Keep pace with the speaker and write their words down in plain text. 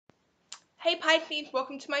Hey Pisces,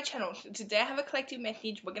 welcome to my channel. So today I have a collective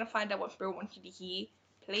message. We're going to find out what Spirit wants you to hear.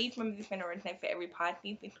 Please remember this is going to resonate for every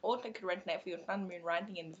Pisces. This also could resonate for your Sun, Moon,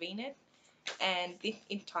 Rising and Venus. And this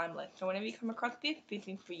is timeless. So whenever you come across this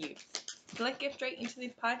is for you. So let's get straight into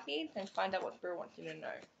this Pisces and find out what Spirit wants you to know.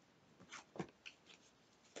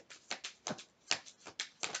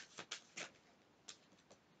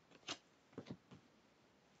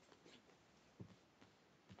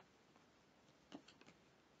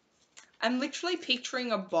 I'm literally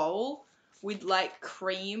picturing a bowl with like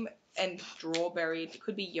cream and strawberries. It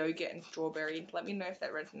could be yogurt and strawberries. Let me know if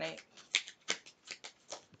that resonates.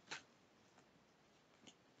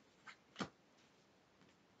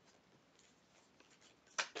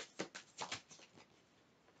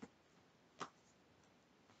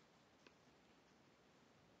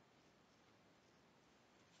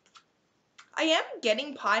 I am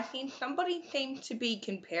getting Pisces. Somebody seems to be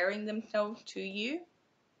comparing themselves to you.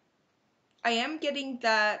 I am getting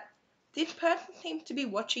that this person seems to be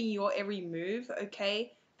watching your every move,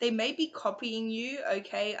 okay? They may be copying you,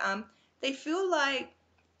 okay? They feel like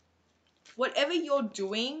whatever you're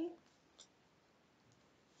doing,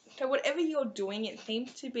 it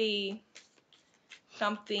seems to be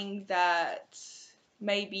something that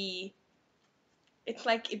maybe it's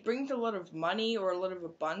like it brings a lot of money or a lot of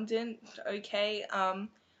abundance, okay? I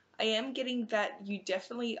am getting that you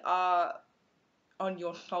definitely are on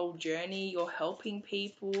your soul journey. You're helping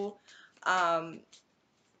people.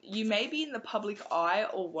 You may be in the public eye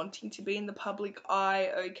or wanting to be in the public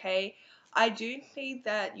eye, okay? I do see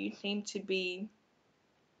that you seem to be,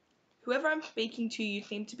 whoever I'm speaking to, you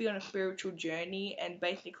seem to be on a spiritual journey and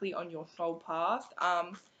basically on your soul path.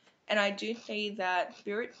 And I do see that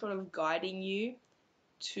Spirit's sort of guiding you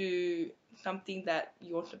to something that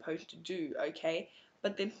you're supposed to do, okay?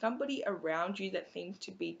 But there's somebody around you that seems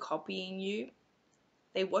to be copying you.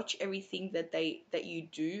 They watch everything that you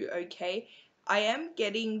do, okay? I am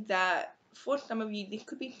getting that for some of you, this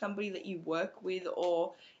could be somebody that you work with,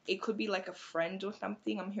 or it could be like a friend or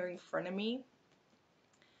something. I'm hearing frenemy.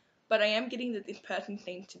 But I am getting that this person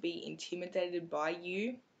seems to be intimidated by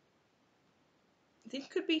you. This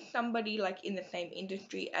could be somebody like in the same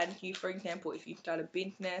industry as you. For example, if you start a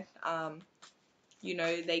business, you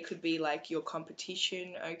know, they could be like your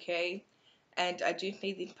competition, okay? And I do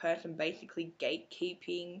see this person basically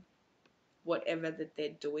gatekeeping whatever that they're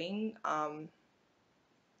doing.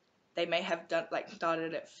 They may have done like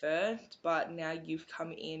started at first, but now you've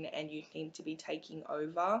come in and you seem to be taking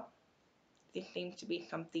over. This seems to be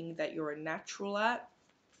something that you're a natural at.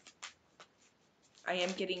 I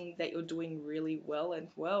am getting that you're doing really well as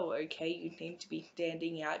well, okay? You seem to be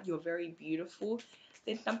standing out. You're very beautiful.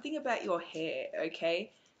 There's something about your hair,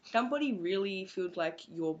 okay? Somebody really feels like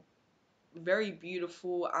you're very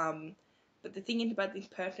beautiful. But the thing is about this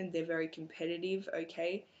person, they're very competitive,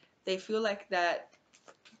 okay? They feel like that,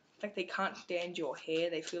 like they can't stand your hair.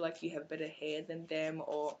 They feel like you have better hair than them,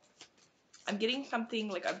 or I'm getting something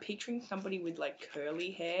like I'm picturing somebody with like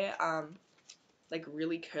curly hair, like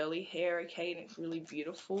really curly hair, okay, and it's really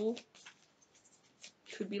beautiful.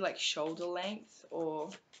 Could be like shoulder length or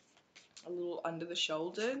a little under the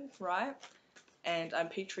shoulder, right? And I'm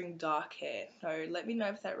picturing dark hair, so let me know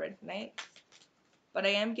if that resonates. But I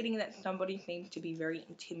am getting that somebody seems to be very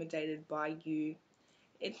intimidated by you.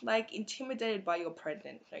 It's like intimidated by your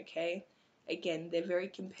presence, okay? Again, they're very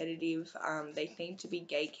competitive. They seem to be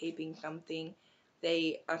gatekeeping something.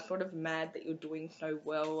 They are sort of mad that you're doing so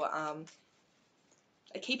well.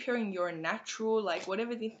 I keep hearing you're a natural, like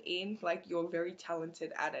whatever this is, like you're very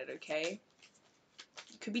talented at it, okay?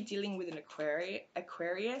 You could be dealing with an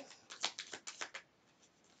Aquarius.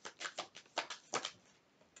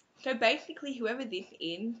 So basically, whoever this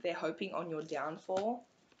is, they're hoping on your downfall.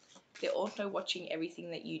 They're also watching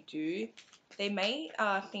everything that you do. They may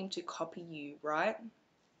seem to copy you, right?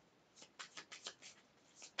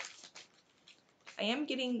 I am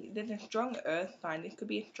getting, there's a strong earth sign. This could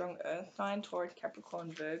be a strong earth sign, Taurus,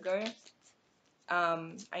 Capricorn, Virgo.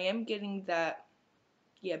 I am getting that,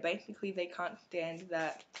 yeah, basically they can't stand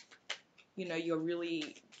that, you know, you're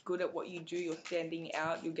really good at what you do. You're standing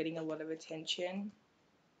out. You're getting a lot of attention.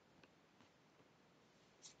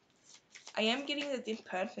 I am getting that this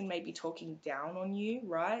person may be talking down on you,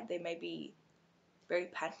 right? They may be very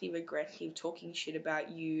passive aggressive, talking shit about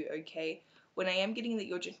you, okay? When I am getting that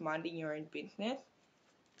you're just minding your own business,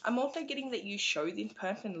 I'm also getting that you show this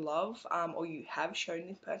person love, or you have shown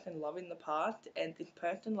this person love in the past, and this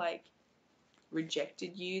person, like,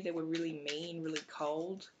 rejected you. They were really mean, really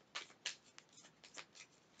cold.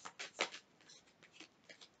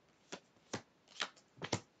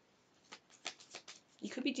 You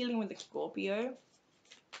could be dealing with a Scorpio.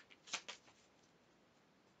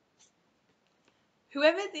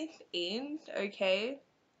 Whoever this is, okay,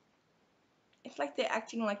 it's like they're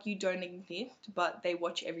acting like you don't exist, but they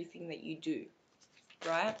watch everything that you do,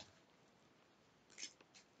 right?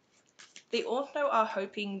 They also are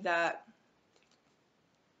hoping that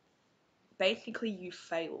basically you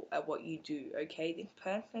fail at what you do, okay? This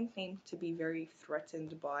person seems to be very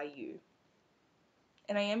threatened by you.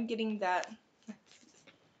 And I am getting that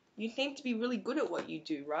you seem to be really good at what you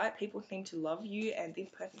do, right? People seem to love you, and this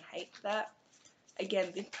person hates that.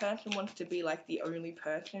 Again, this person wants to be like the only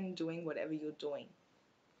person doing whatever you're doing,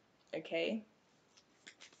 okay?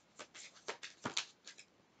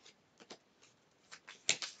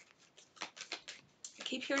 I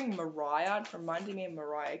keep hearing Mariah. It's reminding me of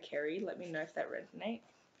Mariah Carey. Let me know if that resonates.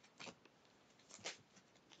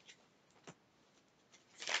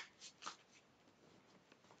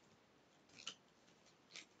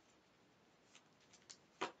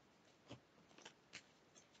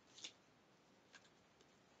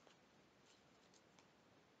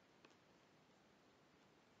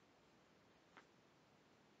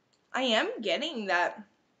 I am getting that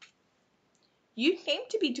you seem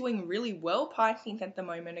to be doing really well, Pisces, at the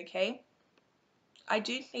moment, okay? I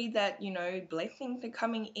do see that, you know, blessings are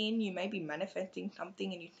coming in. You may be manifesting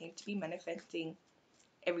something, and you seem to be manifesting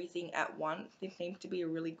everything at once. This seems to be a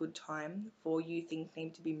really good time for you. Things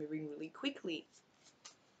seem to be moving really quickly.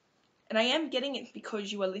 And I am getting it's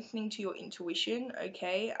because you are listening to your intuition,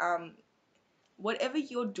 okay? Whatever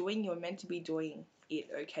you're doing, you're meant to be doing it,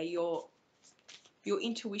 okay? Your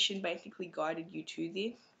intuition basically guided you to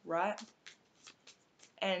this, right?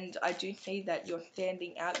 And I do see that you're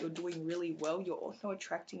standing out, you're doing really well. You're also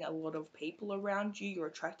attracting a lot of people around you. You're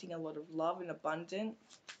attracting a lot of love and abundance.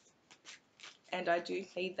 And I do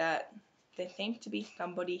see that there seems to be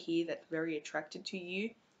somebody here that's very attracted to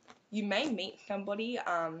you. You may meet somebody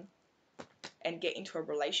and get into a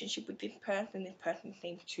relationship with this person. This person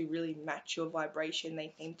seems to really match your vibration.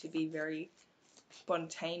 They seem to be very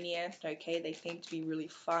spontaneous, okay? They seem to be really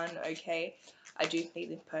fun, okay? I do see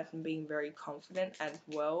this person being very confident as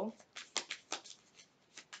well.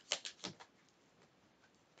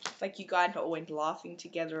 It's like you guys are always laughing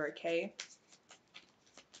together, okay?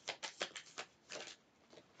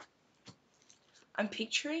 I'm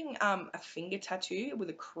picturing a finger tattoo with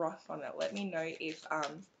a cross on it. Let me know if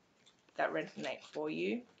that resonates for you.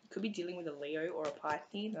 You could be dealing with a Leo or a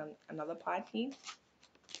Pisces, another Pisces.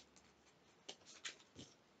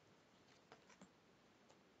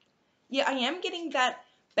 Yeah, I am getting that.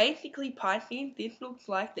 Basically, Pisces, this looks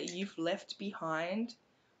like that you've left behind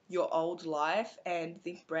your old life and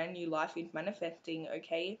this brand new life is manifesting,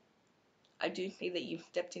 okay? I do see that you've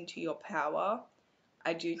stepped into your power.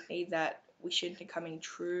 I do see that wishes are coming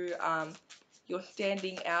true. You're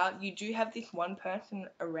standing out. You do have this one person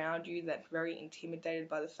around you that's very intimidated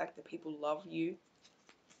by the fact that people love you.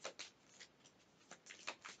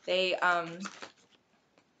 They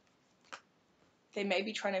may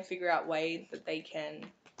be trying to figure out ways that they can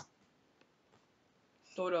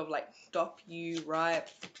sort of like stop you, right?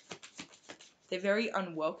 They're very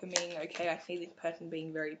unwelcoming, okay? I see this person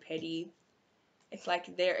being very petty. It's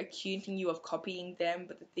like they're accusing you of copying them,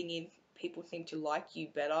 but the thing is, people seem to like you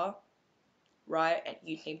better, right? And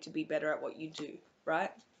you seem to be better at what you do,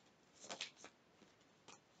 right?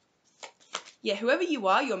 Yeah, whoever you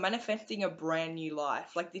are, you're manifesting a brand new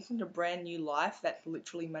life. Like, this is a brand new life that's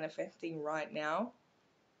literally manifesting right now.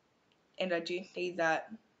 And I do see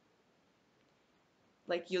that,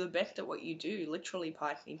 like, you're the best at what you do. Literally,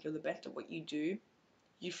 Pisces, you're the best at what you do.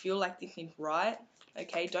 You feel like this is right,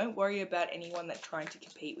 okay? Don't worry about anyone that's trying to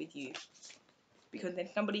compete with you. Because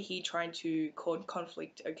there's somebody here trying to cause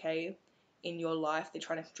conflict, okay, in your life. They're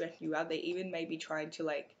trying to stress you out. They even may be trying to,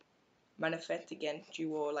 like, manifest against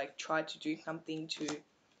you or, like, try to do something to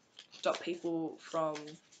stop people from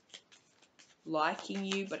liking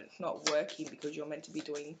you, but it's not working because you're meant to be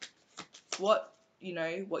doing what, you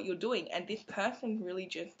know, what you're doing. And this person really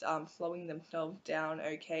just slowing themselves down,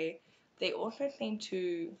 okay? They also seem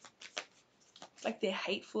to, like, they're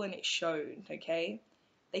hateful and it shows, okay?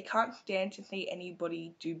 They can't stand to see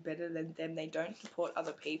anybody do better than them. They don't support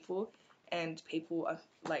other people, and people are,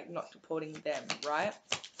 like, not supporting them, right?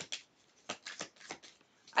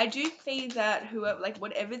 I do see that whoever, like,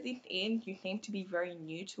 whatever this is, you seem to be very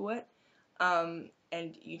new to it, and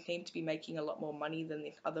you seem to be making a lot more money than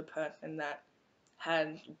this other person that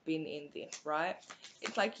has been in this, right?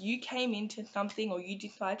 It's like you came into something or you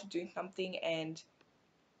decided to do something and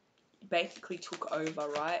basically took over,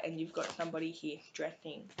 right? And you've got somebody here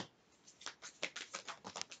stressing.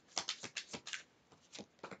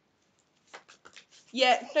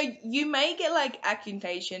 Yeah, so you may get like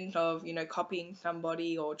accusations of, you know, copying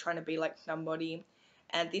somebody or trying to be like somebody.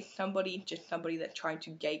 And this somebody, just somebody that's trying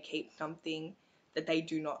to gatekeep something that they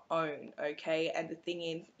do not own, okay? And the thing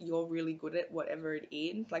is, you're really good at whatever it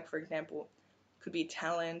is. Like, for example, could be a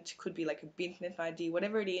talent, could be like a business idea,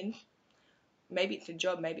 whatever it is. Maybe it's a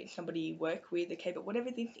job, maybe it's somebody you work with, okay? But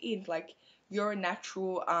whatever this is, like, you're a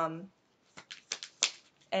natural, and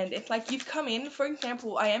it's like you've come in, for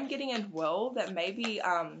example, I am getting as well that maybe,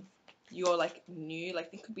 you're like new,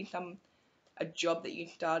 like there could be a job that you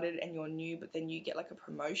started and you're new, but then you get like a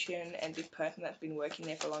promotion and this person that's been working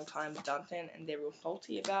there for a long time doesn't, and they're real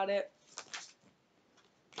salty about it.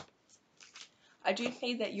 I do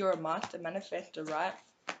see that you're a master manifester, right?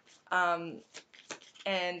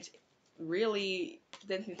 And really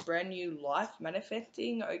there's this brand new life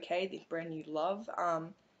manifesting, okay? This brand new love,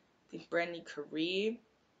 this brand new career,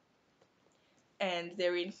 and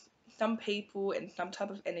there is some people and some type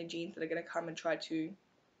of energies that are going to come and try to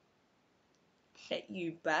set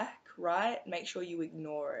you back, right? Make sure you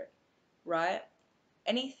ignore it, right?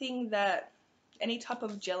 Anything that, any type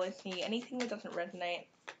of jealousy, anything that doesn't resonate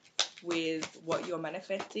with what you're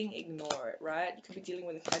manifesting, ignore it, right? You could be dealing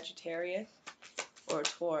with a Sagittarius or a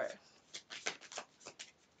Taurus.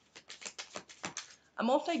 I'm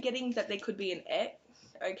also getting that there could be an ex,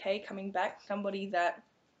 okay, coming back, somebody that,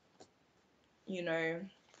 you know,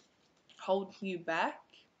 holds you back.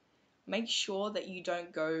 Make sure that you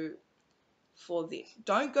don't go for this.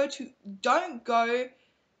 Don't go to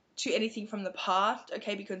anything from the past,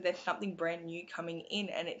 okay, because there's something brand new coming in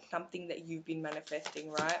and it's something that you've been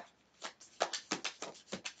manifesting, right?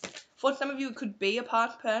 For some of you, it could be a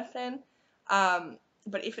past person,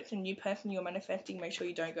 but if it's a new person you're manifesting, make sure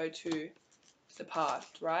you don't go to the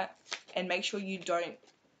past, right? And make sure you don't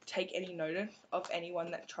take any notice of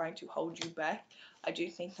anyone that's trying to hold you back. I do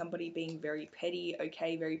see somebody being very petty,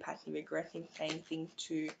 okay, very passive aggressive, saying things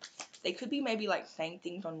to, they could be maybe like saying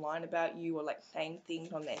things online about you, or like saying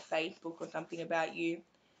things on their Facebook or something about you.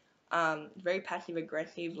 Very passive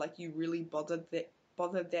aggressive, like you really bothered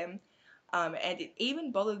them. And it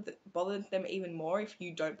even bothers them even more if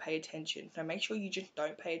you don't pay attention. So make sure you just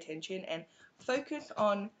don't pay attention and focus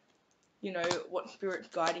on, you know, what spirit's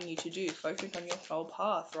guiding you to do. Focus on your soul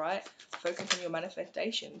path, right? Focus on your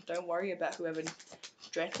manifestations. Don't worry about whoever's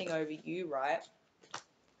stressing over you, right?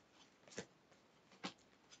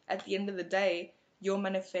 At the end of the day, you're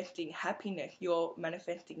manifesting happiness, you're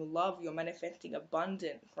manifesting love, you're manifesting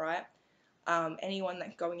abundance, right? Anyone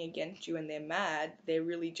that's going against you and they're mad, they're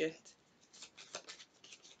really just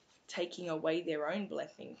taking away their own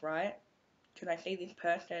blessings, right? Because I see this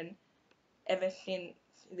person, ever since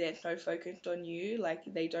they're so focused on you, like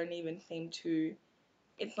they don't even seem to,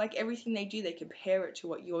 it's like everything they do, they compare it to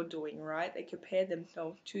what you're doing, right? They compare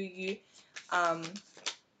themselves to you.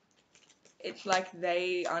 It's like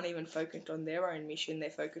they aren't even focused on their own mission, they're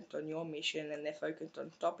focused on your mission and they're focused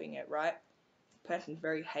on stopping it, right? The person's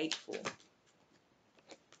very hateful.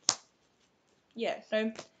 Yeah,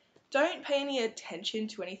 so don't pay any attention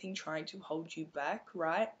to anything trying to hold you back,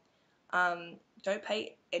 right? Don't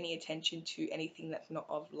pay any attention to anything that's not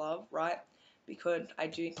of love, right? Because I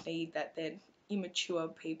do see that there's immature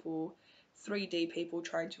people, 3D people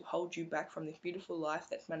trying to hold you back from this beautiful life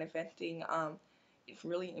that's manifesting. It's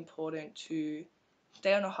really important to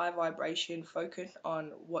stay on a high vibration, focus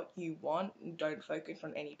on what you want, and don't focus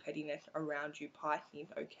on any pettiness around you, Pisces,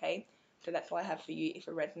 okay? So that's all I have for you. If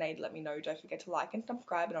it resonated, let me know. Don't forget to like and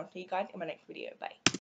subscribe, and I'll see you guys in my next video. Bye.